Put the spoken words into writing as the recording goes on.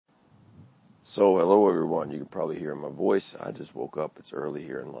So, hello everyone. You can probably hear my voice. I just woke up. It's early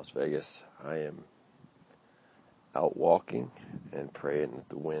here in Las Vegas. I am out walking and praying that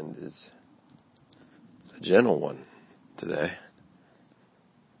the wind is a gentle one today.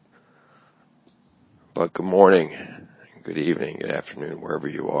 But good morning, good evening, good afternoon, wherever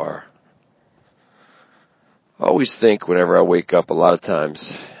you are. I always think whenever I wake up, a lot of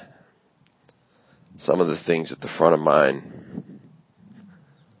times, some of the things at the front of mind.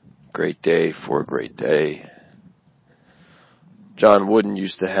 Great day for a great day. John Wooden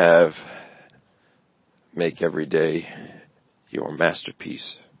used to have, make every day your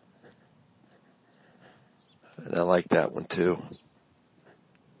masterpiece. And I like that one too.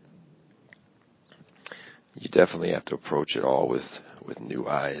 You definitely have to approach it all with new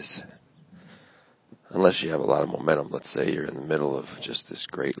eyes. Unless you have a lot of momentum. Let's say you're in the middle of just this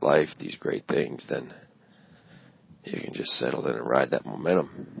great life, these great things, then you can just settle in and ride that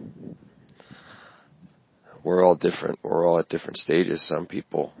momentum. We're all different. We're all at different stages. Some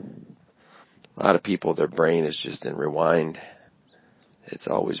people, a lot of people, their brain is just in rewind. It's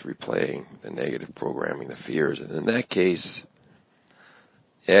always replaying the negative programming, the fears. And in that case,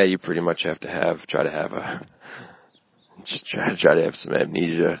 yeah, you pretty much have to try to have some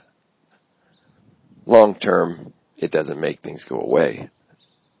amnesia. Long term, it doesn't make things go away.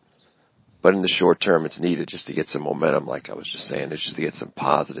 But in the short term, it's needed just to get some momentum, like I was just saying. It's just to get some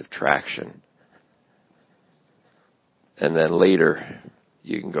positive traction. And then later,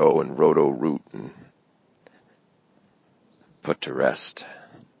 you can go and roto-root and put to rest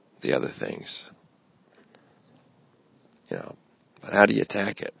the other things. But how do you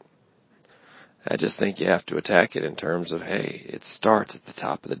attack it? I just think you have to attack it in terms of, hey, it starts at the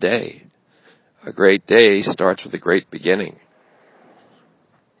top of the day. A great day starts with a great beginning.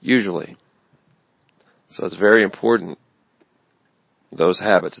 Usually. So it's very important, those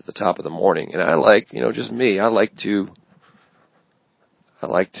habits at the top of the morning. And I like, just me, I like to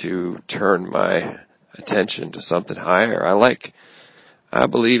turn my attention to something higher. I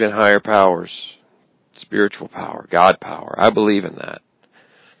believe in higher powers, spiritual power, God power. I believe in that.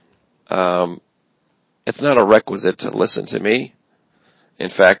 It's not a requisite to listen to me. In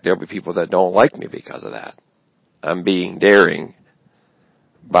fact, there'll be people that don't like me because of that. I'm being daring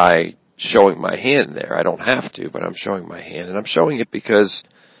by showing my hand there. I don't have to, but I'm showing my hand. And I'm showing it because,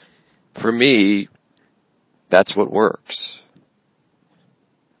 for me, that's what works.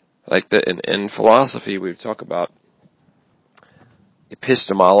 Like in philosophy, we talk about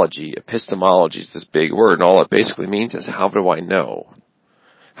epistemology. Epistemology is this big word, and all it basically means is, how do I know?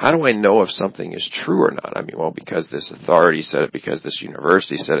 How do I know if something is true or not? Because this authority said it, because this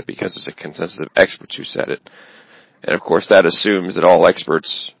university said it, because there's a consensus of experts who said it. And of course, that assumes that all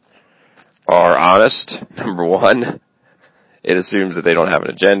experts are honest, number one. It assumes that they don't have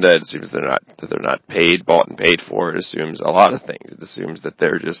an agenda. It assumes that they're not bought and paid for. It assumes a lot of things. It assumes that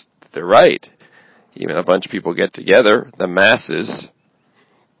they're right. Even a bunch of people get together, the masses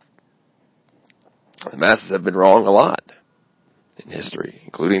have been wrong a lot in history,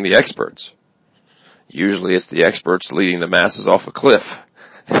 including the experts. Usually it's the experts leading the masses off a cliff.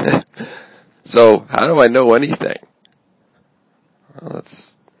 So how do I know anything? Well,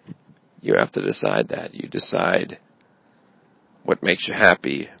 you have to decide that. You decide what makes you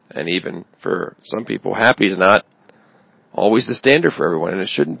happy. And even for some people, happy is not always the standard for everyone, and it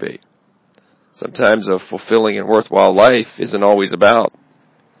shouldn't be. Sometimes a fulfilling and worthwhile life isn't always about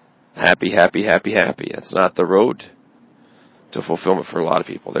happy, happy, happy, happy. That's not the road to fulfillment for a lot of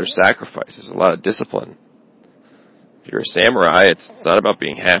people. There's sacrifice. There's a lot of discipline. If you're a samurai, it's not about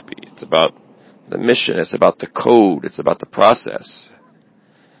being happy. It's about the mission. It's about the code. It's about the process.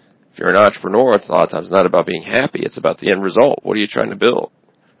 If you're an entrepreneur, it's a lot of times not about being happy. It's about the end result. What are you trying to build?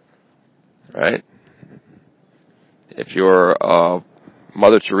 Right? If you're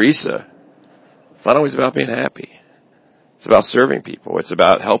Mother Teresa, it's not always about being happy. It's about serving people. It's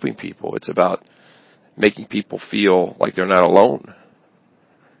about helping people. It's about making people feel like they're not alone.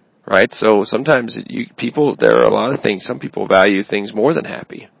 Right? So sometimes there are a lot of things, some people value things more than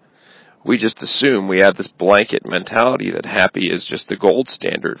happy. We just assume, we have this blanket mentality that happy is just the gold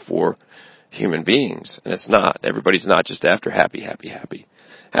standard for human beings. And it's not. Everybody's not just after happy, happy, happy.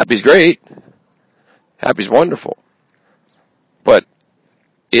 Happy's great. Happy's wonderful. But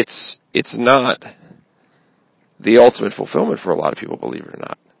it's not the ultimate fulfillment for a lot of people, believe it or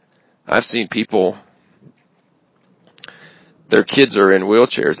not. I've seen people, their kids are in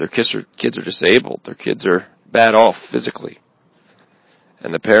wheelchairs, their kids are disabled, their kids are bad off physically.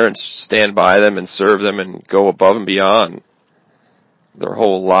 And the parents stand by them and serve them and go above and beyond. Their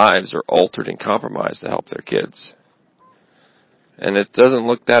whole lives are altered and compromised to help their kids. And it doesn't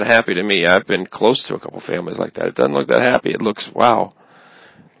look that happy to me. I've been close to a couple families like that. It doesn't look that happy. It looks, wow,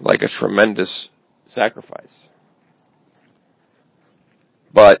 like a tremendous sacrifice.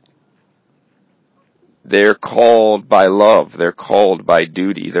 But they're called by love. They're called by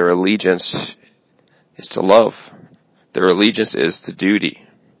duty. Their allegiance is to love. Their allegiance is to duty.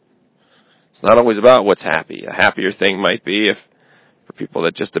 It's not always about what's happy. A happier thing might be if for people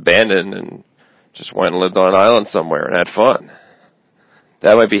that just abandoned and just went and lived on an island somewhere and had fun.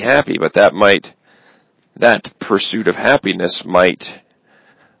 That might be happy, but that pursuit of happiness might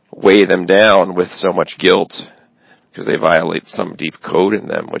weigh them down with so much guilt because they violate some deep code in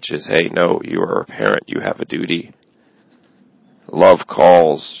them, which is, hey, no, you are a parent, you have a duty. Love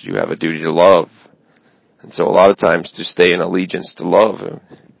calls, you have a duty to love. And so a lot of times to stay in allegiance to love, a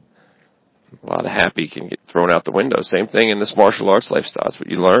lot of happy can get thrown out the window. Same thing in this martial arts lifestyle. That's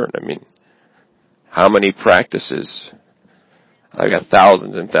what you learn. I mean, how many practices? I got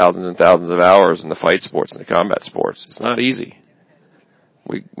thousands and thousands and thousands of hours in the fight sports and the combat sports. It's not easy.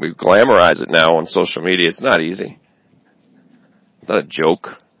 We glamorize it now on social media. It's not easy. It's not a joke.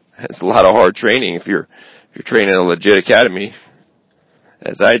 It's a lot of hard training. If you're training in a legit academy,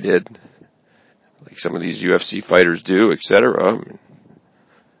 as I did, like some of these UFC fighters do, etc.,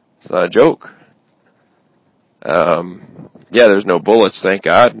 it's not a joke. Yeah, there's no bullets, thank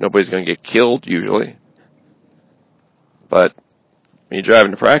God. Nobody's going to get killed usually. But when you're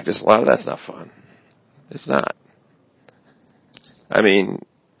driving to practice, a lot of that's not fun. It's not. I mean,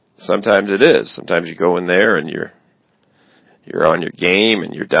 sometimes it is. Sometimes you go in there and you're on your game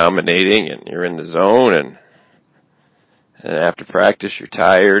and you're dominating and you're in the zone and after practice you're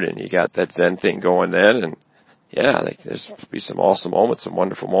tired and you got that Zen thing going then and yeah, like there's be some awesome moments, some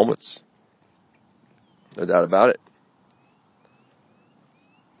wonderful moments. No doubt about it.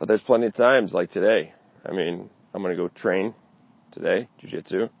 But there's plenty of times like today. I mean, I'm going to go train today,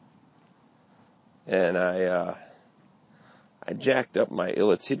 jiu-jitsu. And I jacked up my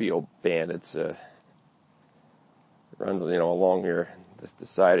iliotibial band. It runs, along here, the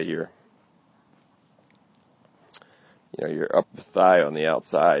side of your upper thigh on the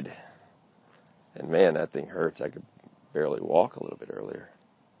outside. And man, that thing hurts. I could barely walk a little bit earlier.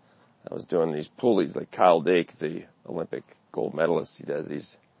 I was doing these pulleys like Kyle Dake, the Olympic gold medalist. He does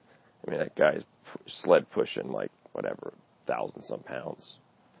these. I mean, that guy's sled pushing like, 1,000-some pounds.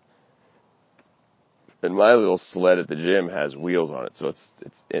 And my little sled at the gym has wheels on it, so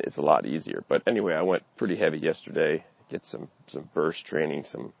it's a lot easier. But anyway, I went pretty heavy yesterday. Get some burst training,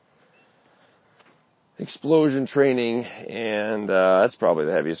 some explosion training, and that's probably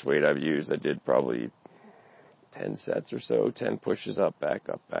the heaviest weight I've used. I did probably 10 sets or so, 10 pushes up, back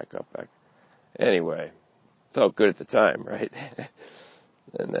up, back up, back. Anyway, felt good at the time, right?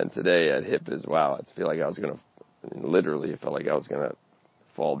 And then today at hip is, wow, I feel like I was going to, literally, it felt like I was going to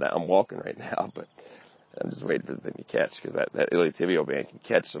fall down. I'm walking right now, but I'm just waiting for the thing to catch because that iliotibial band can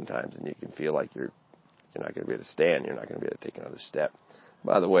catch sometimes and you can feel like you're not going to be able to stand. You're not going to be able to take another step.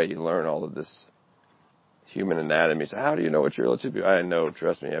 By the way, you learn all of this human anatomy. So how do you know what your iliotibial? I know,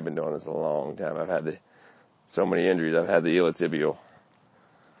 trust me, I've been doing this a long time. I've had so many injuries. I've had the iliotibial.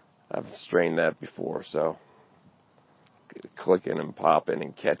 I've strained that before, so clicking and popping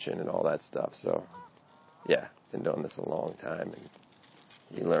and catching and all that stuff. So, yeah, been doing this a long time. And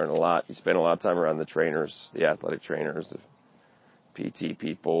you learn a lot. You spend a lot of time around the trainers, the athletic trainers, the PT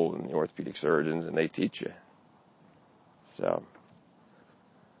people, and the orthopedic surgeons, and they teach you. So,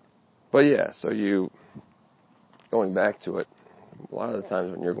 but yeah, so going back to it, a lot of the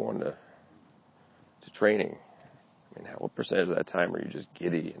times when you're going to training, I mean, what percentage of that time are you just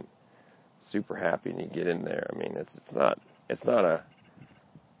giddy and super happy and you get in there? I mean, it's not a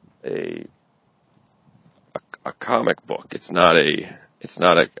comic book. It's not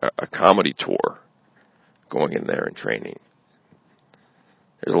a comedy tour going in there and training.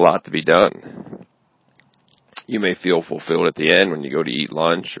 There's a lot to be done. You may feel fulfilled at the end when you go to eat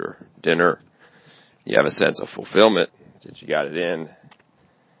lunch or dinner. You have a sense of fulfillment that you got it in.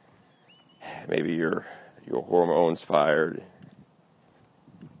 Maybe your hormones fired.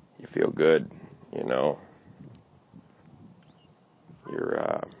 You feel good, so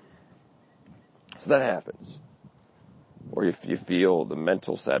that happens. Or you feel the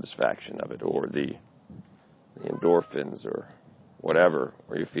mental satisfaction of it, or the endorphins, or whatever,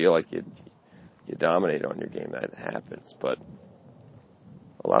 or you feel like you dominate on your game. That happens, but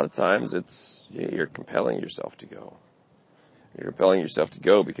a lot of times you're compelling yourself to go. You're compelling yourself to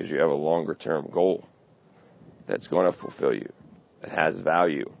go because you have a longer term goal that's going to fulfill you, that has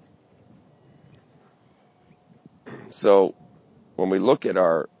value. So when we look at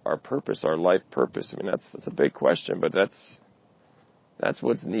our purpose, our life purpose, I mean, that's a big question, but that's That's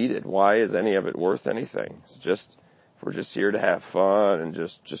what's needed. Why is any of it worth anything? It's just, if we're just here to have fun and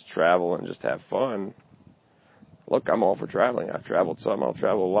just travel and just have fun. Look, I'm all for traveling. I've traveled some. I'll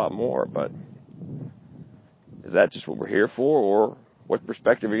travel a lot more. But is that just what we're here for? Or what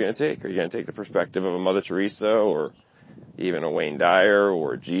perspective are you going to take? Are you going to take the perspective of a Mother Teresa or even a Wayne Dyer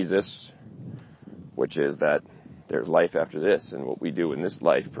or Jesus, which is that there's life after this, and what we do in this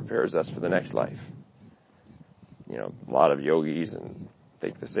life prepares us for the next life? You know, a lot of yogis and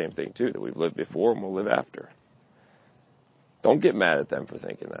think the same thing too, that we've lived before and we'll live after. Don't get mad at them for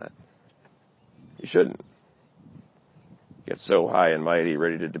thinking that. You shouldn't. Get so high and mighty,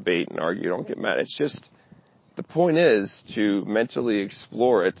 ready to debate and argue. Don't get mad. It's just, the point is to mentally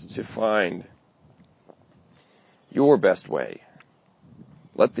explore it, to find your best way.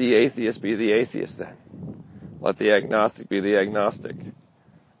 Let the atheist be the atheist then. Let the agnostic be the agnostic.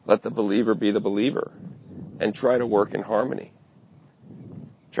 Let the believer be the believer. And try to work in harmony.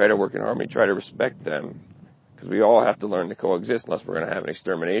 Try to work in harmony. Try to respect them. Because we all have to learn to coexist, unless we're going to have an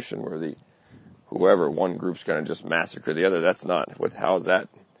extermination where whoever, one group's going to just massacre the other. That's not, how is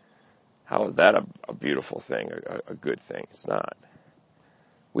that a beautiful thing, a good thing? It's not.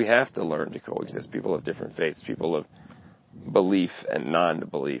 We have to learn to coexist. People of different faiths, people of belief and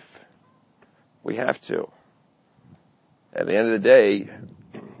non-belief. We have to. At the end of the day,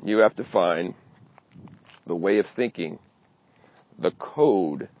 you have to find the way of thinking, the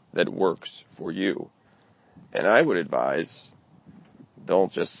code that works for you. And I would advise,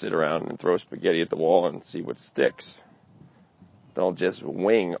 don't just sit around and throw spaghetti at the wall and see what sticks. Don't just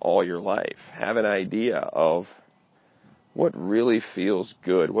wing all your life. Have an idea of what really feels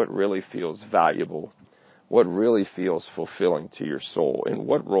good, what really feels valuable, what really feels fulfilling to your soul, in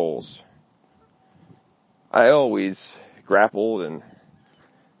what roles. I always grappled and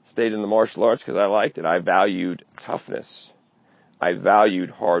stayed in the martial arts because I liked it. I valued toughness. I valued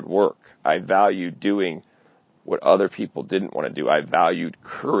hard work. I valued doing what other people didn't want to do. I valued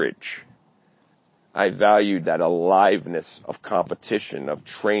courage. I valued that aliveness of competition, of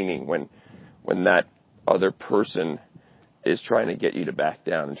training, when that other person is trying to get you to back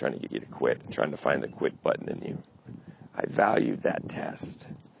down and trying to get you to quit, and trying to find the quit button in you. I valued that test.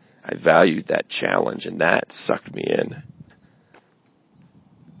 I valued that challenge, and that sucked me in.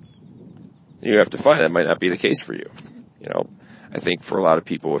 You have to find that might not be the case for you. You know, I think for a lot of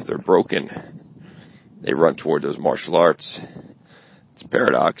people, if they're broken, they run toward those martial arts. It's a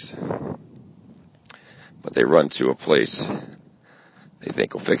paradox. But they run to a place they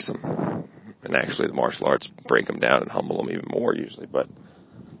think will fix them. And actually the martial arts break them down and humble them even more usually. But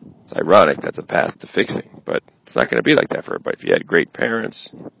it's ironic, that's a path to fixing. But it's not going to be like that for everybody. If you had great parents,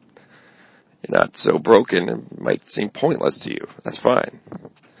 you're not so broken, it might seem pointless to you. That's fine.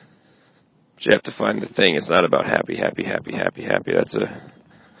 But you have to find the thing. It's not about happy, happy, happy, happy, happy. It's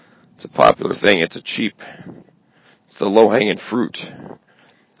a popular thing. It's the low-hanging fruit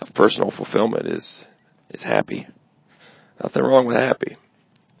of personal fulfillment is happy. Nothing wrong with happy.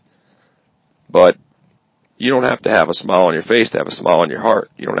 But you don't have to have a smile on your face to have a smile on your heart.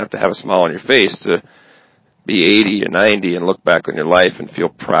 You don't have to have a smile on your face to be 80 or 90 and look back on your life and feel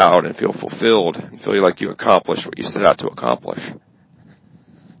proud and feel fulfilled and feel like you accomplished what you set out to accomplish.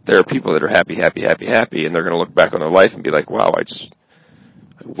 There are people that are happy, happy, happy, happy, and they're going to look back on their life and be like, wow, I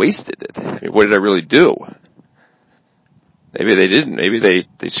wasted it. I mean, what did I really do? Maybe they didn't. Maybe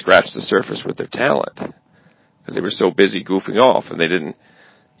they scratched the surface with their talent because they were so busy goofing off and they didn't,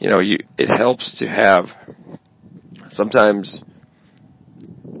 it helps to have sometimes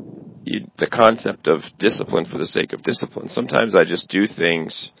the concept of discipline for the sake of discipline. Sometimes I just do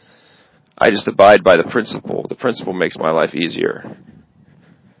things, I just abide by the principle. The principle makes my life easier.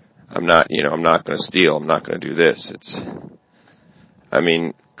 I'm not going to steal. I'm not going to do this.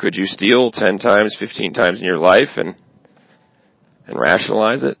 Could you steal 10 times, 15 times in your life and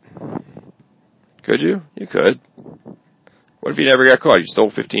rationalize it? Could you? You could. What if you never got caught? You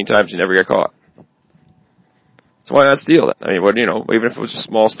stole 15 times, you never got caught. So why not steal it? Even if it was just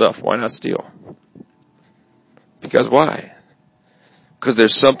small stuff, why not steal? Because why? Because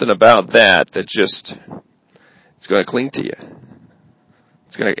there's something about that just, it's going to cling to you.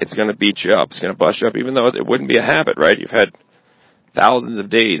 It's going to beat you up. It's going to bust you up, even though it wouldn't be a habit, right? You've had thousands of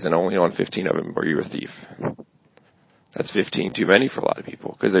days, and only on 15 of them were you a thief. That's 15 too many for a lot of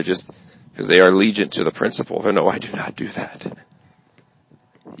people, because they are allegiant to the principle of, no, I do not do that.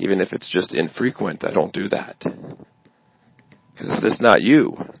 Even if it's just infrequent, I don't do that. Because it's just not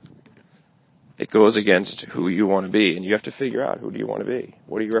you. It goes against who you want to be, and you have to figure out, who do you want to be?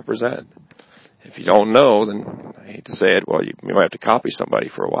 What do you represent? If you don't know, then I hate to say it, well, you might have to copy somebody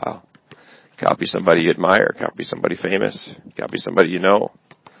for a while. Copy somebody you admire. Copy somebody famous. Copy somebody you know.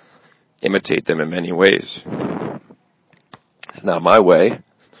 Imitate them in many ways. It's not my way.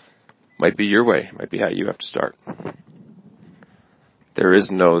 Might be your way. Might be how you have to start. There is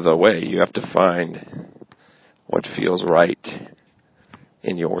no the way. You have to find what feels right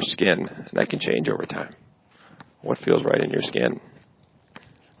in your skin. And that can change over time. What feels right in your skin?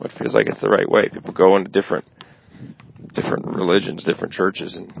 What feels like it's the right way? People go into different religions, different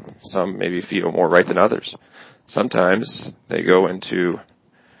churches, and some maybe feel more right than others. Sometimes they go into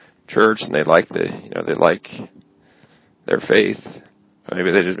church and they like their faith.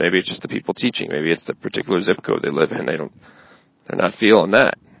 Maybe it's just the people teaching. Maybe it's the particular zip code they live in. They're not feeling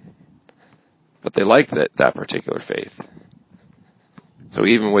that, but they like that particular faith. So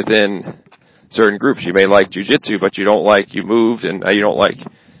even within certain groups, you may like jujitsu, but you moved and you don't like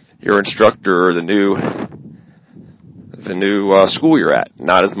your instructor or the new school you're at,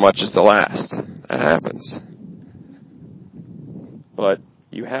 not as much as the last. That happens. But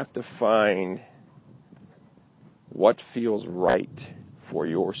you have to find what feels right for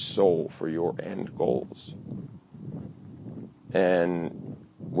your soul, for your end goals. And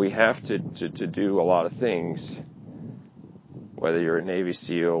we have to do a lot of things, whether you're a Navy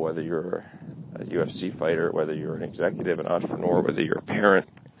SEAL, whether you're a UFC fighter, whether you're an executive, an entrepreneur, whether you're a parent.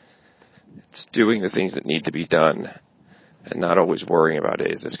 It's doing the things that need to be done and not always worrying about,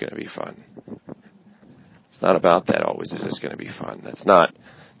 hey, is this going to be fun? It's not about that always, is this going to be fun? That's not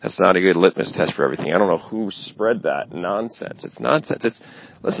a good litmus test for everything. I don't know who spread that nonsense. It's nonsense.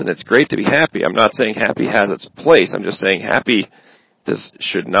 Listen, it's great to be happy. I'm not saying happy has its place. I'm just saying happy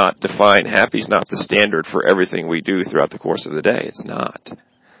should not define. Happy's not the standard for everything we do throughout the course of the day. It's not.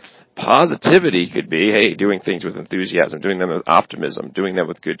 Positivity could be, hey, doing things with enthusiasm, doing them with optimism, doing them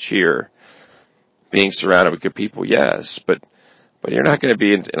with good cheer, being surrounded with good people, yes, but you're not going to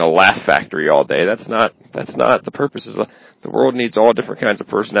be in a laugh factory all day. That's not the purpose. The world needs all different kinds of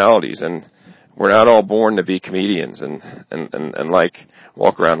personalities, and we're not all born to be comedians and like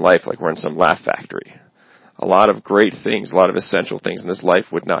walk around life like we're in some laugh factory. A lot of great things, a lot of essential things in this life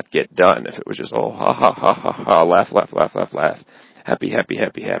would not get done if it was just, oh, ha, ha, ha, ha, ha, laugh, laugh, laugh, laugh, laugh. Happy, happy,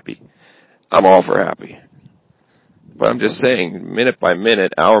 happy, happy. I'm all for happy. But I'm just saying, minute by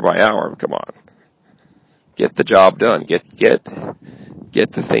minute, hour by hour, come on. Get the job done. Get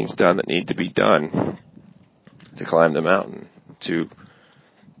the things done that need to be done to climb the mountain, to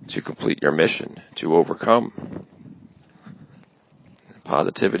complete your mission, to overcome.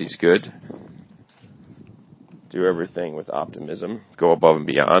 Positivity's good. Do everything with optimism. Go above and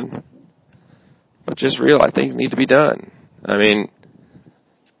beyond. But just realize things need to be done. I mean,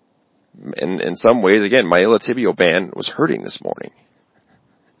 in some ways, again, my iliotibial band was hurting this morning.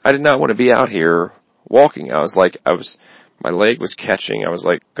 I did not want to be out here walking. My leg was catching. I was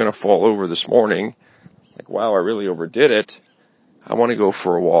like going to fall over this morning. Like, wow, I really overdid it. I want to go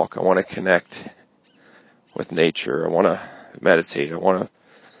for a walk. I want to connect with nature. I want to meditate. I want to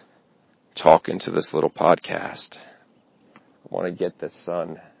talk into this little podcast. I want to get the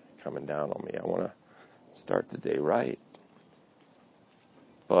sun coming down on me. I want to start the day right.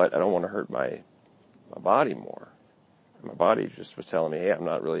 But I don't want to hurt my body more. My body just was telling me, hey, I'm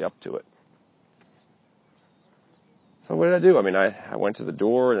not really up to it. So what did I do? I mean, I went to the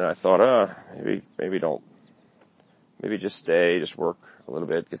door and I thought, maybe just stay, just work a little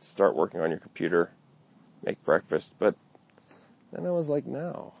bit, start working on your computer, make breakfast. But then I was like,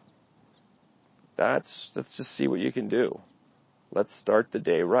 no. Let's just see what you can do. Let's start the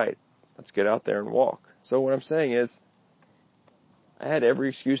day right. Let's get out there and walk. So what I'm saying is, I had every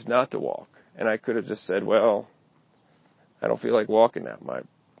excuse not to walk. And I could have just said, well, I don't feel like walking now. My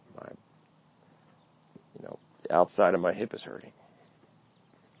the outside of my hip is hurting.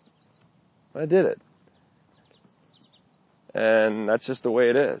 I did it. And that's just the way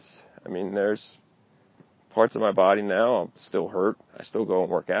it is. I mean, there's parts of my body now I'm still hurt. I still go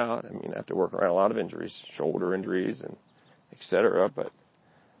and work out. I mean, I have to work around a lot of injuries, shoulder injuries and etc. But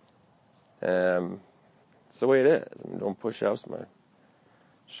it's the way it is. I mean, doing push-ups, my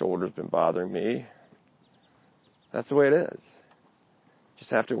shoulder's been bothering me. That's the way it is.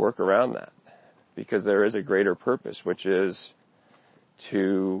 Just have to work around that. Because there is a greater purpose, which is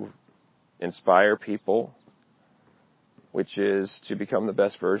to inspire people, which is to become the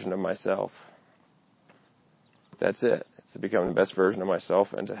best version of myself. That's it. It's to become the best version of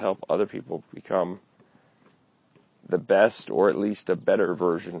myself and to help other people become the best or at least a better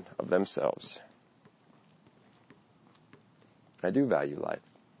version of themselves. I do value life.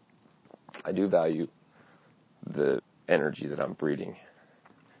 I do value the energy that I'm breeding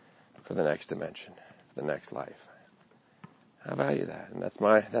for the next dimension, the next life. I value that, and that's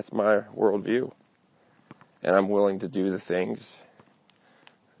my worldview. And I'm willing to do the things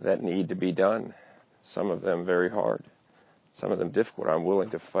that need to be done. Some of them very hard, some of them difficult. I'm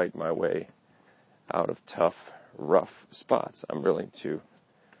willing to fight my way out of tough, rough spots. I'm willing to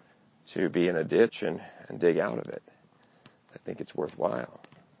be in a ditch and dig out of it. I think it's worthwhile.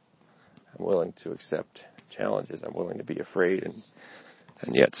 I'm willing to accept challenges. I'm willing to be afraid and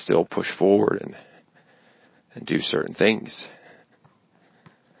yet still push forward and do certain things.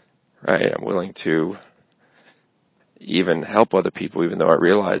 Right? I'm willing to even help other people, even though I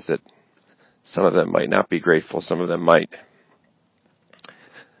realize that some of them might not be grateful. Some of them might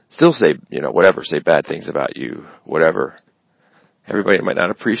still say, whatever, say bad things about you, whatever. Everybody might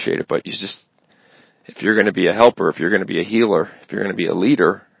not appreciate it, but if you're going to be a helper, if you're going to be a healer, if you're going to be a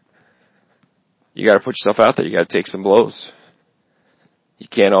leader, you got to put yourself out there. You got to take some blows. You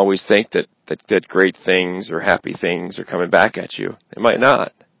can't always think that great things or happy things are coming back at you. It might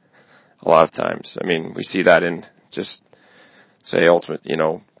not. A lot of times. I mean, we see that in just, say, ultimate,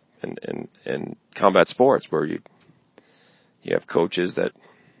 in combat sports where you have coaches that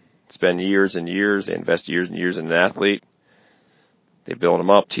spend years and years, they invest years and years in an athlete. They build them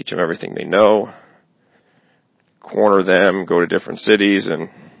up, teach them everything they know, corner them, go to different cities, and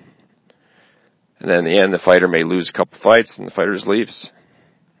then in the end, the fighter may lose a couple fights, and the fighter just leaves.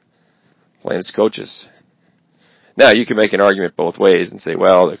 Blame his coaches. Now, you can make an argument both ways and say,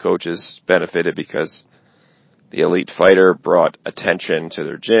 well, the coaches benefited because the elite fighter brought attention to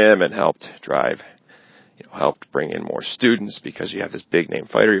their gym and helped helped bring in more students because you have this big name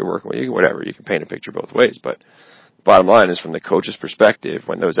fighter you're working with. Whatever, you can paint a picture both ways, but the bottom line is from the coach's perspective,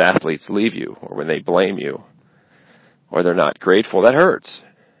 when those athletes leave you or when they blame you or they're not grateful, that hurts.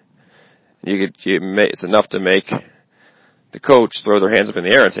 It's enough to make the coach throw their hands up in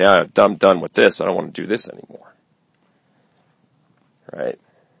the air and say, I'm done with this. I don't want to do this anymore. Right?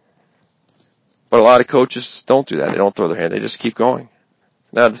 But a lot of coaches don't do that. They don't throw their hand. They just keep going.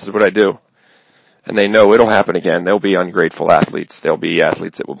 Now, this is what I do. And they know it'll happen again. There'll be ungrateful athletes. There'll be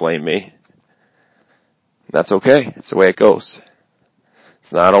athletes that will blame me. And that's okay. It's the way it goes.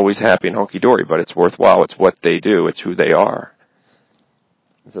 It's not always happy and hunky-dory, but it's worthwhile. It's what they do. It's who they are.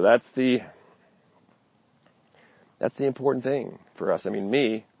 So that's the important thing for us. I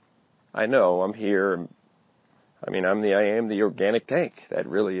mean, I know I'm here. I am the organic tank. That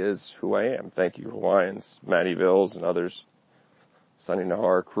really is who I am. Thank you, Hawaiians, Matty Vills, and others. Sunny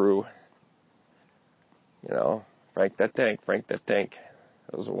Nahar crew. Frank that tank.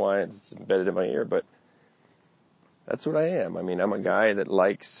 Those Hawaiians, it's embedded in my ear, but that's what I am. I'm a guy that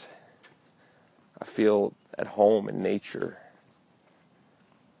I feel at home in nature.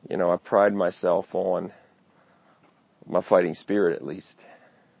 I pride myself on my fighting spirit, at least,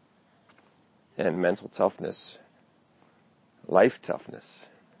 and mental toughness, life toughness.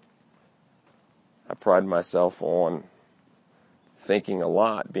 I pride myself on thinking a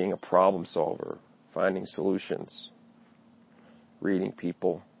lot, being a problem solver, finding solutions, reading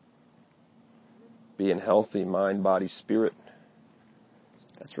people, being healthy, mind, body, spirit.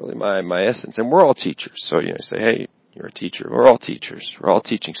 That's really my essence. And we're all teachers. So, you say, hey, you're a teacher. We're all teachers. We're all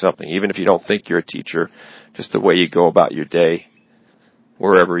teaching something. Even if you don't think you're a teacher, just the way you go about your day,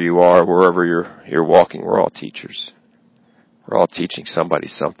 wherever you are, wherever you're walking, we're all teachers. We're all teaching somebody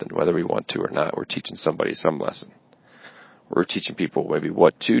something, whether we want to or not. We're teaching somebody some lesson. We're teaching people maybe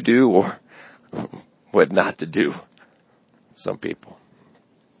what to do or what not to do. Some people.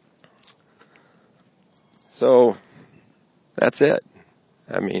 So, that's it.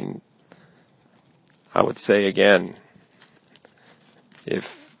 I would say again, if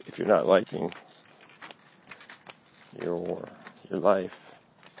you're not liking your life,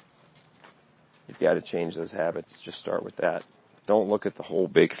 you've got to change those habits. Just start with that. Don't look at the whole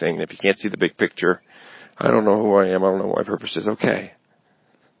big thing. If you can't see the big picture, I don't know who I am. I don't know what my purpose is. Okay.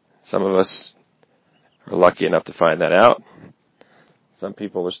 Some of us are lucky enough to find that out. Some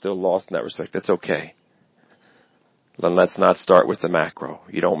people are still lost in that respect. That's okay. Then let's not start with the macro.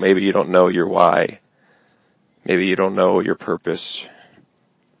 Maybe you don't know your why. Maybe you don't know your purpose.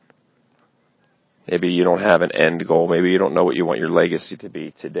 Maybe you don't have an end goal. Maybe you don't know what you want your legacy to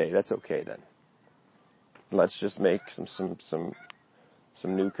be today. That's okay then. Let's just make some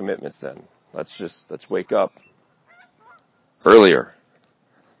new commitments then. Let's wake up earlier.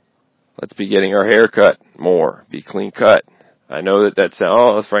 Let's be getting our hair cut more. Be clean cut. I know that's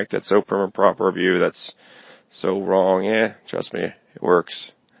Frank, that's so prim and proper of you. That's so wrong. Yeah, trust me, it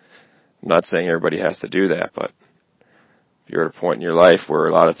works. I'm not saying everybody has to do that, but if you're at a point in your life where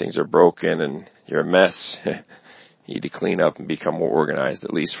a lot of things are broken and you're a mess, you need to clean up and become more organized,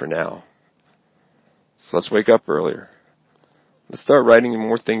 at least for now. So let's wake up earlier. Let's start writing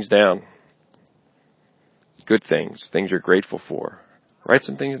more things down. Good things, things you're grateful for. Write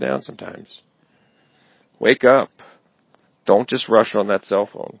some things down sometimes. Wake up. Don't just rush on that cell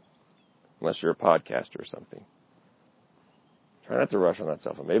phone, unless you're a podcaster or something. Try not to rush on that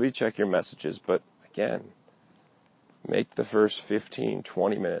cell phone. Maybe check your messages, but again, make the first 15,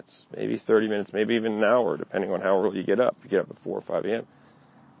 20 minutes, maybe 30 minutes, maybe even an hour, depending on how early you get up. You get up at 4 or 5 a.m.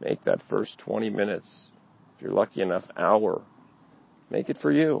 Make that first 20 minutes, if you're lucky enough, hour. Make it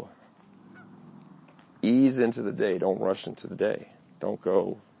for you. Ease into the day. Don't rush into the day. Don't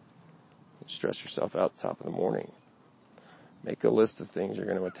go stress yourself out at the top of the morning. Make a list of things you're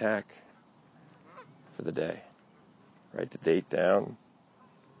going to attack for the day. Write the date down.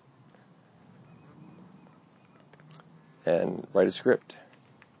 And write a script.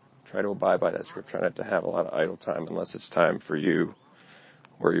 Try to abide by that script. Try not to have a lot of idle time unless it's time for you,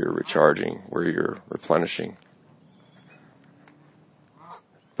 where you're recharging, where you're replenishing.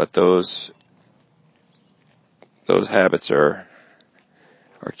 But those habits are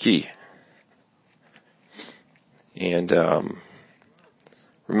key. And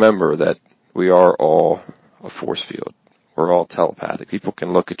remember that we are all a force field. We're all telepathic. People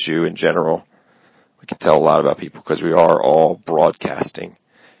can look at you in general. We can tell a lot about people because we are all broadcasting.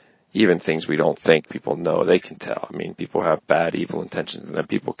 Even things we don't think people know, they can tell. I mean, people have bad, evil intentions, and then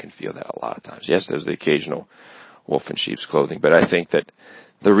people can feel that a lot of times. Yes, there's the occasional wolf in sheep's clothing, but I think that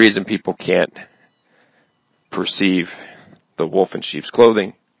the reason people can't perceive the wolf in sheep's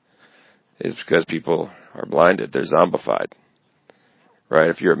clothing is because people are blinded. They're zombified. Right?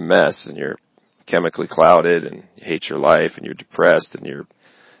 If you're a mess and you're chemically clouded and you hate your life and you're depressed and you're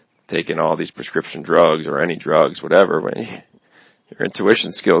taking all these prescription drugs or any drugs, whatever, your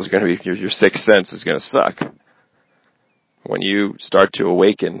intuition skills are going to be, your sixth sense is going to suck. When you start to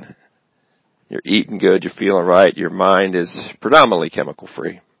awaken, you're eating good, you're feeling right, your mind is predominantly chemical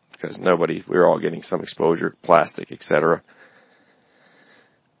free because we're all getting some exposure, plastic, etc.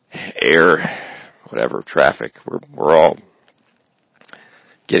 Air, whatever, traffic, we're all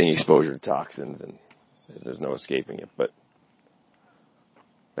getting exposure to toxins and there's no escaping it. But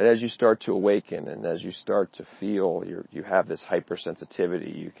as you start to awaken and as you start to feel, you have this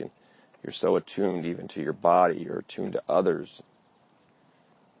hypersensitivity, you're so attuned even to your body, you're attuned to others.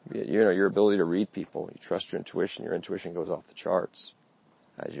 Your ability to read people, you trust your intuition goes off the charts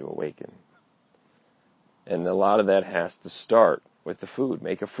as you awaken. And a lot of that has to start with the food.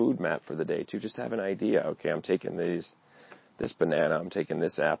 Make a food map for the day too. Just have an idea. Okay, I'm taking this banana, I'm taking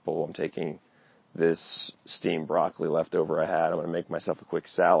this apple, I'm taking this steamed broccoli leftover I had. I'm going to make myself a quick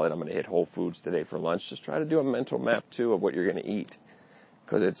salad. I'm going to hit Whole Foods today for lunch. Just try to do a mental map too of what you're going to eat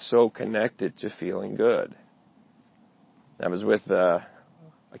because it's so connected to feeling good. I was with a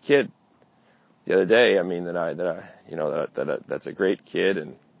kid the other day. I mean, that's a great kid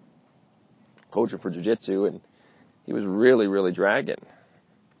and coaching for jiu-jitsu, and he was really, really dragging.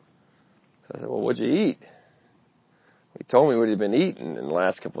 So I said, well, what'd you eat? He told me what he'd been eating in the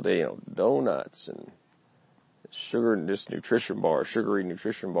last couple of days, donuts and sugary nutrition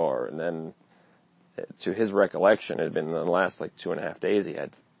bar. And then, to his recollection, it had been in the last 2.5 days, he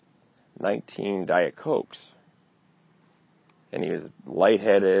had 19 Diet Cokes. And he was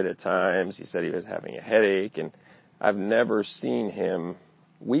lightheaded at times. He said he was having a headache. And I've never seen him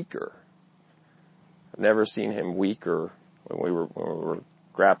weaker. I've never seen him weaker when we were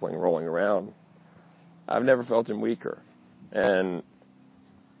grappling, rolling around. I've never felt him weaker. And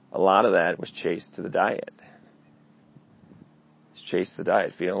a lot of that was chased to the diet. It's chased to the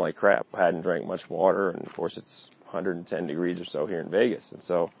diet, feeling like crap. I hadn't drank much water, and of course it's 110 degrees or so here in Vegas. And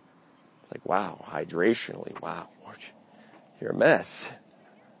so it's like, wow, hydrationally, wow, you're a mess.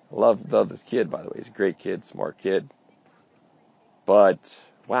 Love this kid, by the way. He's a great kid, smart kid. But,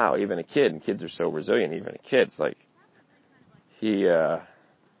 wow, even a kid, and kids are so resilient, even a kid, it's like, he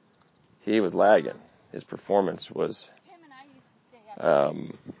was lagging. His performance was,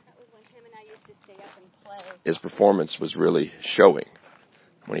 really showing.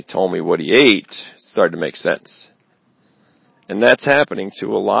 When he told me what he ate, it started to make sense. And that's happening to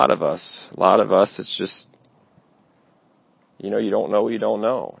a lot of us. A lot of us, it's just, you don't know what you don't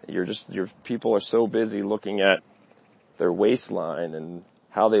know. Your people are so busy looking at their waistline and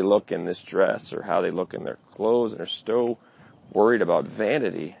how they look in this dress or how they look in their clothes, and they're so worried about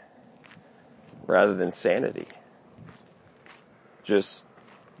vanity rather than sanity. Just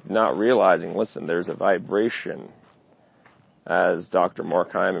not realizing, listen, there's a vibration, as Dr.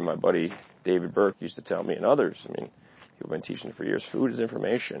 Mark Hyman, my buddy David Burke used to tell me, and others. I mean, people have been teaching for years. Food is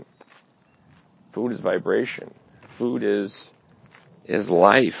information. Food is vibration. Food is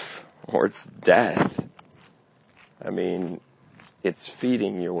life, or it's death. I mean, it's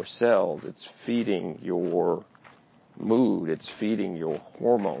feeding your cells, it's feeding your mood, it's feeding your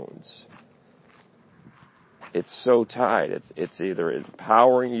hormones. It's so tied. It's either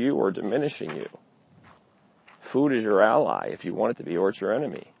empowering you or diminishing you. Food is your ally if you want it to be, or it's your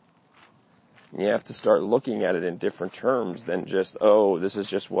enemy. And you have to start looking at it in different terms than just, oh, this is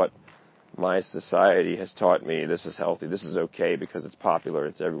just what my society has taught me. This is healthy. This is okay because it's popular.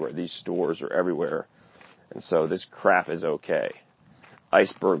 It's everywhere. These stores are everywhere. And so this crap is okay.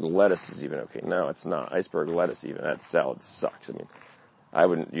 Iceberg lettuce is even okay. No, it's not. Iceberg lettuce even, that salad sucks. I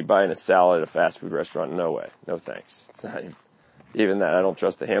mean, you buy in a salad at a fast food restaurant? No way. No thanks. It's not even that. I don't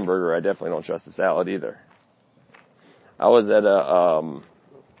trust the hamburger. I definitely don't trust the salad either. I was at a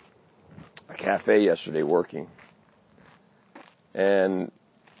cafe yesterday working, and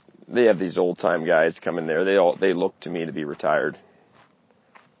they have these old time guys come in there. They look to me to be retired,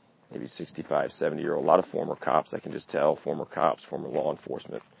 maybe 65, 70-year-old. A lot of former cops. I can just tell, former cops, former law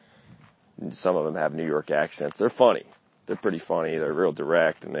enforcement. And some of them have New York accents. They're funny. They're pretty funny. They're real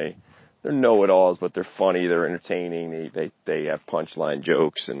direct, and they're know-it-alls, but they're funny. They're entertaining. They have punchline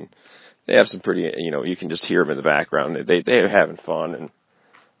jokes, and they have some pretty, you can just hear them in the background. They're having fun, and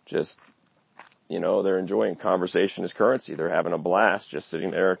just, they're enjoying conversation as currency. They're having a blast just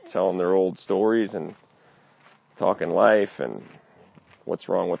sitting there telling their old stories and talking life and what's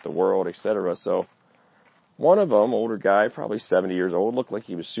wrong with the world, etc. So one of them, older guy, probably 70 years old, looked like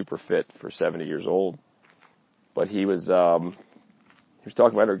he was super fit for 70 years old. But he was talking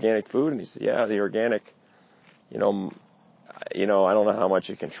about organic food, and he said, yeah, the organic, I don't know how much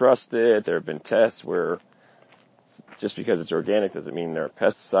you can trust it. There have been tests where just because it's organic doesn't mean there are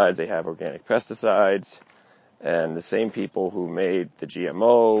pesticides. They have organic pesticides. And the same people who made the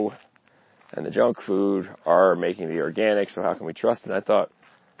GMO and the junk food are making the organic, so how can we trust it? And I thought,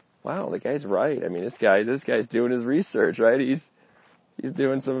 wow, the guy's right. I mean, this guy's doing his research, right? He's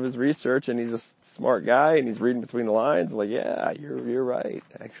doing some of his research, and he's a smart guy, and he's reading between the lines. Like, yeah, you're right.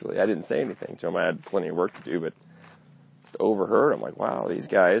 Actually, I didn't say anything to him. I had plenty of work to do, but just overheard. I'm like, wow, these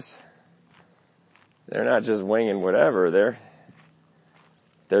guys, they're not just winging whatever.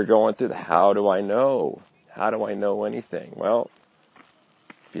 They're going through the how do I know? How do I know anything? Well,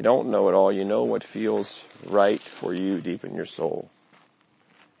 if you don't know it all, you know what feels right for you deep in your soul.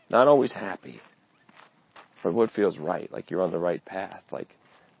 Not always happy, but what feels right, like you're on the right path, like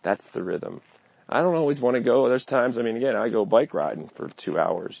that's the rhythm. I don't always want to go. There's times, again, I go bike riding for 2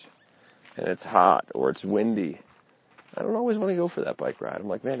 hours, and it's hot or it's windy. I don't always want to go for that bike ride. I'm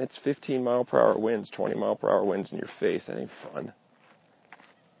like, man, it's 15-mile-per-hour winds, 20-mile-per-hour winds in your face. That ain't fun.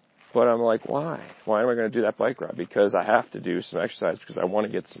 But I'm like, why? Why am I going to do that bike ride? Because I have to do some exercise, because I want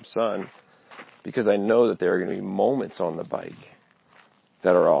to get some sun, because I know that there are going to be moments on the bike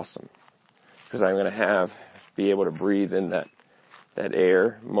that are awesome, because I'm going to be able to breathe in that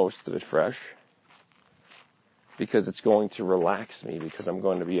air, most of it fresh, because it's going to relax me, because I'm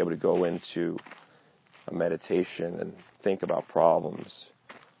going to be able to go into a meditation and think about problems.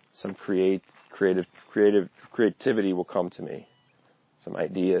 Some creativity will come to me. Some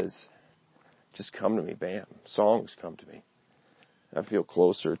ideas just come to me, bam. Songs come to me. I feel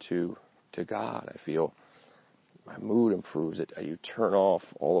closer to God. I feel my mood improves. You turn off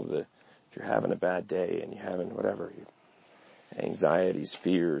all of if you're having a bad day and you're having whatever, anxieties,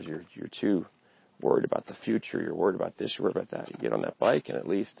 fears, you're too worried about the future, you're worried about this, you're worried about that. You get on that bike, and at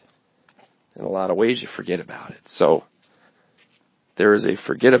least in a lot of ways you forget about it. So there is a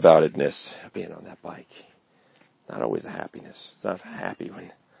forget about itness of being on that bike. Not always a happiness. It's not happy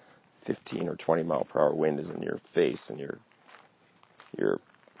when 15 or 20 mile per hour wind is in your face and you're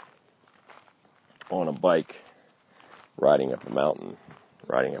on a bike riding up a mountain,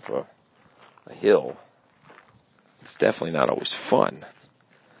 riding up a hill. It's definitely not always fun.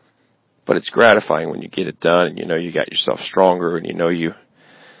 But it's gratifying when you get it done, and you got yourself stronger, and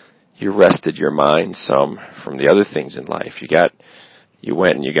you rested your mind some from the other things in life. You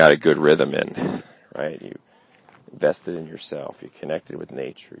went and you got a good rhythm in, right? You invested in yourself. You connected with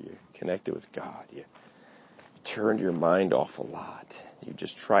nature. You connected with God. You turned your mind off a lot. You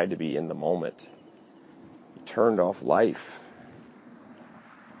just tried to be in the moment. You turned off life.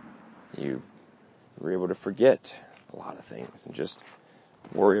 You were able to forget a lot of things and just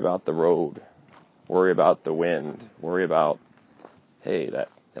worry about the road, worry about the wind, worry about, hey, that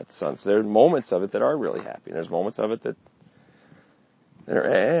sun. So there's moments of it that are really happy. And there's moments of it that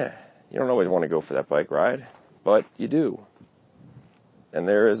they're You don't always want to go for that bike ride, but you do. And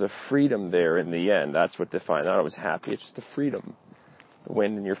there is a freedom there in the end. That's what defines. Not always happy. It's just the freedom. The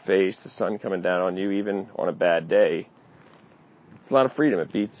wind in your face, the sun coming down on you, even on a bad day. It's a lot of freedom.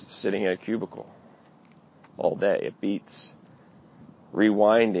 It beats sitting in a cubicle all day. It beats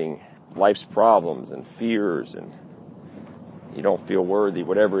rewinding life's problems and fears, and you don't feel worthy,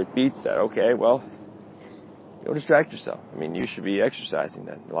 whatever it beats that. Okay, well, don't distract yourself. I mean, you should be exercising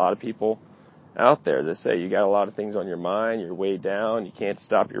then. A lot of people out there that say you got a lot of things on your mind, you're way down, you can't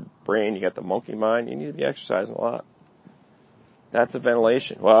stop your brain, you got the monkey mind, you need to be exercising a lot. That's a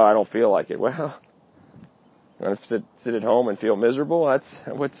ventilation. Well, I don't feel like it. Well, you want to sit at home and feel miserable?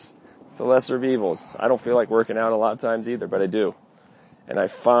 What's the lesser of evils. I don't feel like working out a lot of times either, but I do. And I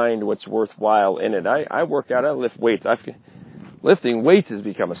find what's worthwhile in it. I work out, I lift weights. Lifting weights has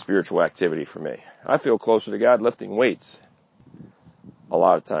become a spiritual activity for me. I feel closer to God lifting weights a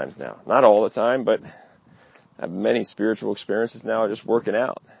lot of times now. Not all the time, but I have many spiritual experiences now just working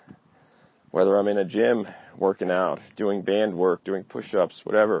out. Whether I'm in a gym working out, doing band work, doing push-ups,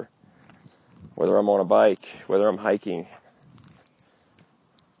 whatever. Whether I'm on a bike, whether I'm hiking.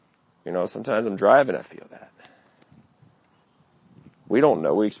 You know, sometimes I'm driving, I feel that. We don't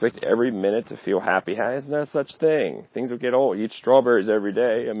know. We expect every minute to feel happy. Isn't there such thing? Things will get old. You eat strawberries every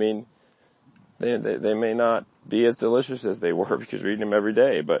day. I mean, they may not be as delicious as they were because you're eating them every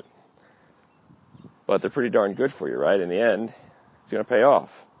day, but they're pretty darn good for you, right? In the end, it's going to pay off.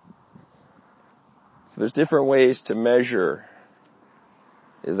 So there's different ways to measure.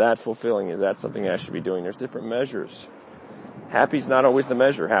 Is that fulfilling? Is that something I should be doing? There's different measures. Happy's not always the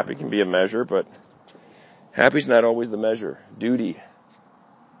measure. Happy can be a measure, but happy's not always the measure. Duty.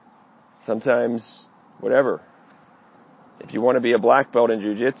 Sometimes, whatever. If you want to be a black belt in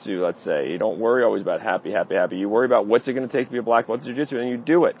jiu-jitsu, let's say, you don't worry always about happy. You worry about what's it going to take to be a black belt in jiu-jitsu, and you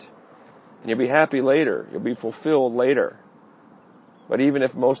do it. And you'll be happy later. You'll be fulfilled later. But even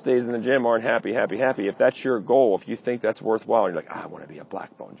if most days in the gym aren't happy, if that's your goal, if you think that's worthwhile, and you're like, I want to be a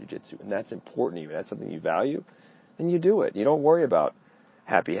black belt in jiu-jitsu, and that's important to you, that's something you value, then you do it. You don't worry about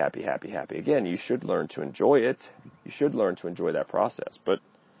happy. Again, you should learn to enjoy it. You should learn to enjoy that process. But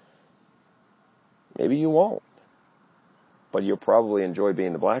maybe you won't. But you'll probably enjoy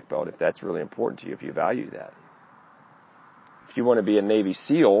being the black belt if that's really important to you, if you value that. If you want to be a Navy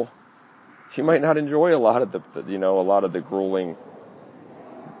SEAL, you might not enjoy a lot of the grueling,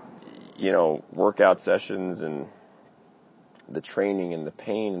 workout sessions and the training and the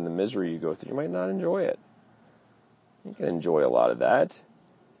pain and the misery you go through. You might not enjoy it. You can enjoy a lot of that.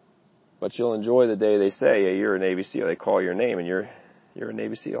 But you'll enjoy the day they say, hey, you're a Navy SEAL. They call your name and you're a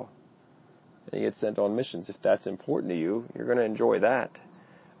Navy SEAL. And you get sent on missions. If that's important to you, you're going to enjoy that.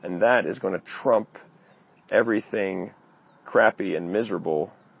 And that is going to trump everything crappy and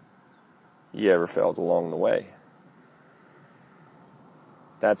miserable you ever felt along the way.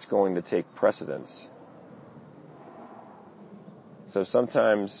 That's going to take precedence. So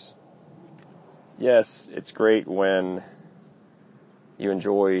sometimes, yes, it's great when you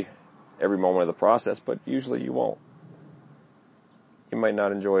enjoy every moment of the process, but usually you won't. You might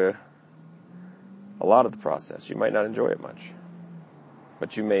not enjoy a lot of the process. You might not enjoy it much.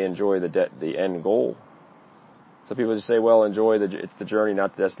 But you may enjoy the end goal. So people just say, well, it's the journey,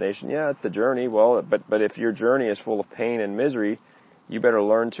 not the destination. Yeah, it's the journey. Well, but if your journey is full of pain and misery, you better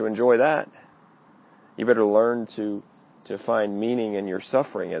learn to enjoy that. You better learn to find meaning in your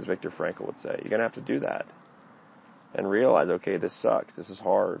suffering, as Viktor Frankl would say. You're going to have to do that. And realize, okay, this sucks. This is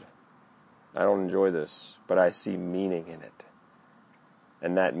hard. I don't enjoy this, but I see meaning in it.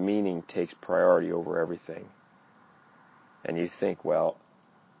 And that meaning takes priority over everything. And you think, well,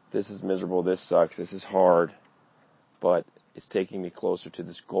 this is miserable, this sucks, this is hard, but it's taking me closer to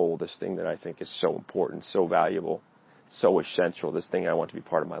this goal, this thing that I think is so important, so valuable, so essential, this thing I want to be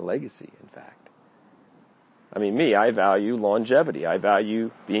part of my legacy, in fact. I mean, I value longevity. I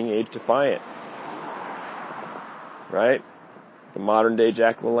value being age-defiant. Right? The modern-day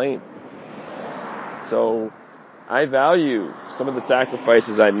Jack LaLanne. So I value some of the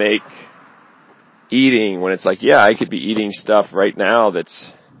sacrifices I make eating when it's like, yeah, I could be eating stuff right now that's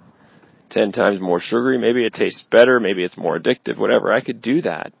 10 times more sugary. Maybe it tastes better. Maybe it's more addictive, whatever. I could do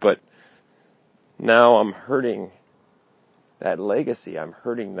that. But now I'm hurting that legacy. I'm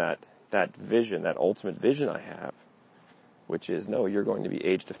hurting that vision, that ultimate vision I have, which is, no, you're going to be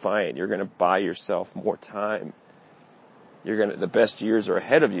age-defiant. You're going to buy yourself more time. The best years are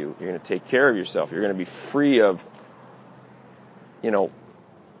ahead of you. You're going to take care of yourself. You're going to be free,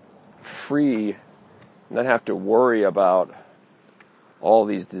 not have to worry about all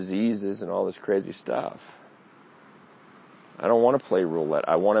these diseases and all this crazy stuff. I don't want to play roulette.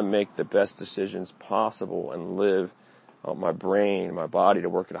 I want to make the best decisions possible and live my brain, my body to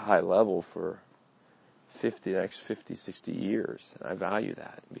work at a high level for the next 50, 60 years. And I value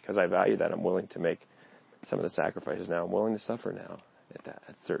that. Because I value that, I'm willing to make some of the sacrifices now. I'm willing to suffer now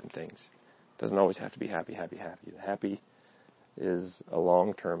at certain things. It doesn't always have to be happy. is a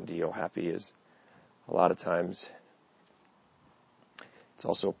long-term deal. Happy is a lot of times it's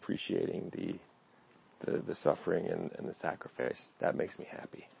also appreciating the suffering and the sacrifice. That makes me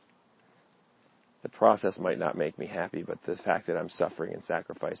happy. The process might not make me happy, but the fact that I'm suffering and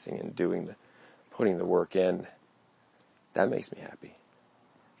sacrificing and putting the work in, that makes me happy.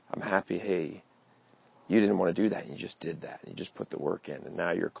 I'm happy, hey, you didn't want to do that, and you just did that. You just put the work in, and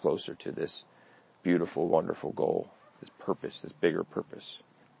now you're closer to this beautiful, wonderful goal, this purpose, this bigger purpose,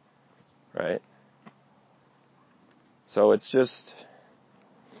 right? So it's just,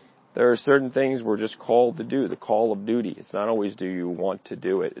 there are certain things we're just called to do, the call of duty. It's not always do you want to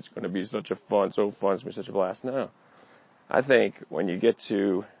do it. It's going to be so fun, it's going to be such a blast. No. I think when you get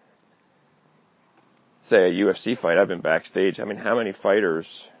to, say, a UFC fight, I've been backstage. I mean, how many fighters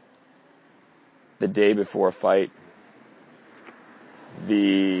the day before a fight,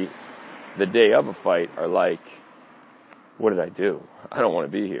 the day of a fight are like, what did I do? I don't want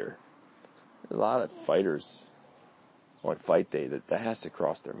to be here. There's a lot of fighters on fight day that has to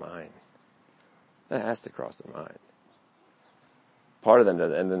cross their mind. That has to cross their mind. Part of them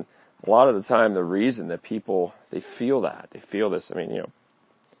does. And then a lot of the time, the reason that people, they feel this, I mean,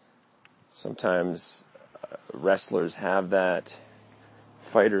 sometimes wrestlers have that,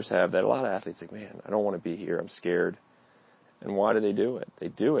 fighters have that. A lot of athletes think, man, I don't want to be here. I'm scared. And why do they do it? They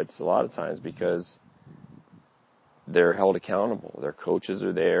do it a lot of times because they're held accountable. Their coaches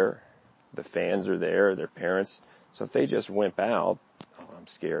are there. The fans are there. Their parents. So if they just wimp out, oh, I'm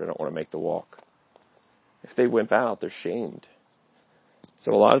scared. I don't want to make the walk. If they wimp out, they're shamed.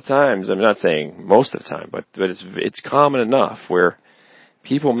 So a lot of times, I'm not saying most of the time, but it's common enough where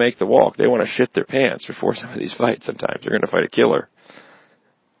people make the walk. They want to shit their pants before some of these fights sometimes. They're going to fight a killer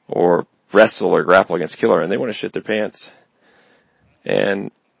or wrestle or grapple against a killer, and they want to shit their pants.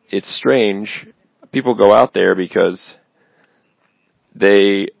 And it's strange. People go out there because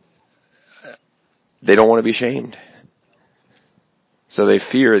they don't want to be shamed. So they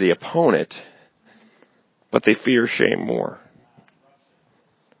fear the opponent, but they fear shame more.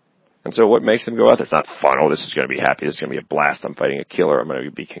 And so what makes them go out there? It's not fun. Oh, this is going to be happy. This is going to be a blast. I'm fighting a killer. I'm going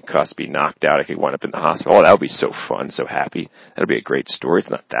to be concussed, be knocked out. I could wind up in the hospital. Oh, that would be so fun, so happy. That would be a great story. It's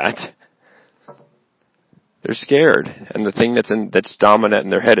not that. They're scared. And the thing that's dominant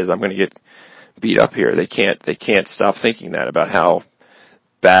in their head is, I'm going to get beat up here. They can't stop thinking that about how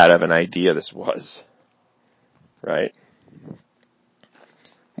bad of an idea this was. Right?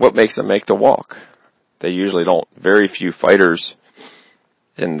 What makes them make the walk? They usually don't. Very few fighters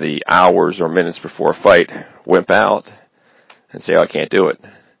in the hours or minutes before a fight wimp out and say, oh, I can't do it.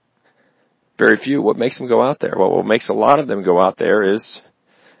 Very few. What makes them go out there? Well, what makes a lot of them go out there is,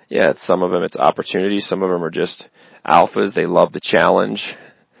 some of them it's opportunity. Some of them are just alphas. They love the challenge.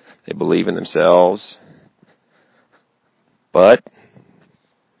 They believe in themselves. But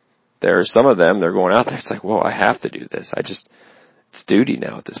there are some of them, they're going out there, it's like, whoa, I have to do this. It's duty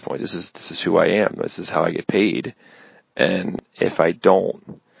now at this point. This is who I am. This is how I get paid. And if I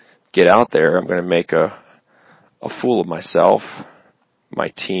don't get out there, I'm going to make a fool of myself,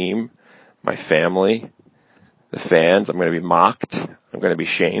 my team, my family, the fans. I'm going to be mocked. I'm going to be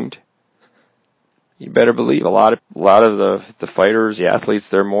shamed. You better believe a lot of the fighters, the athletes,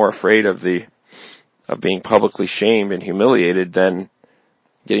 they're more afraid of being publicly shamed and humiliated than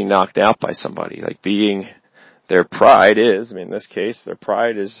getting knocked out by somebody. Like their pride is, in this case, their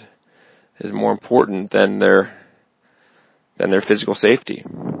pride is more important than their physical safety.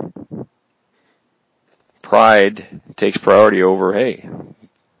 Pride takes priority over,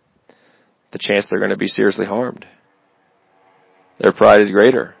 the chance they're going to be seriously harmed. Their pride is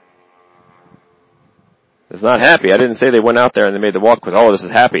greater. It's not happy. I didn't say they went out there and they made the walk because, this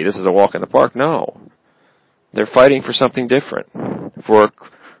is happy. This is a walk in the park. No. They're fighting for something different.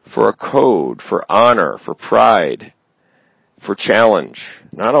 For a code, for honor, for pride, for challenge.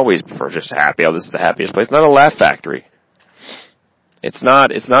 Not always for just happy. Oh, this is the happiest place. Not a laugh factory. It's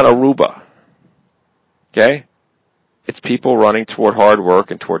not Aruba. Okay? It's people running toward hard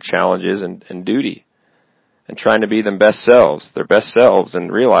work and toward challenges and duty. And trying to be their best selves,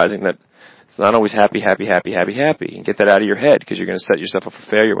 and realizing that it's not always happy. And get that out of your head, because you're going to set yourself up for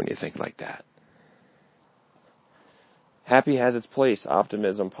failure when you think like that. Happy has its place.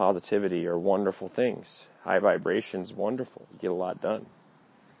 Optimism, positivity are wonderful things. High vibrations, wonderful. You get a lot done.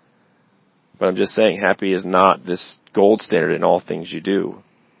 But I'm just saying, happy is not this gold standard in all things you do.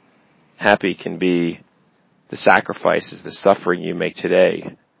 Happy can be the sacrifices, the suffering you make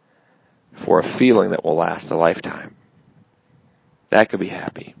today for a feeling that will last a lifetime. That could be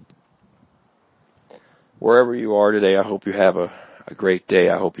happy. Wherever you are today, I hope you have a great day.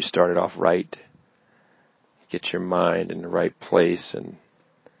 I hope you started off right. get your mind in the right place and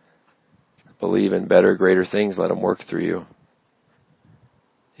believe in better, greater things. Let them work through you.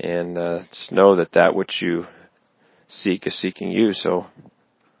 And just know that which you seek is seeking you. So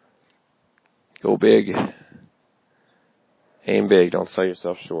go big. Aim big. Don't sell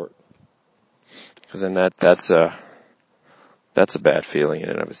yourself short. Because then that's a bad feeling in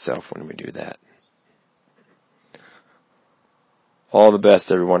and of itself when we do that. All the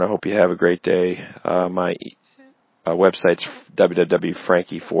best, everyone. I hope you have a great day. My website's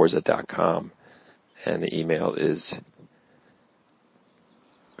www.frankieforza.com, and the email is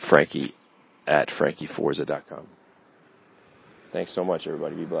frankie@frankieforza.com. Thanks so much,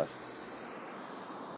 everybody. Be blessed.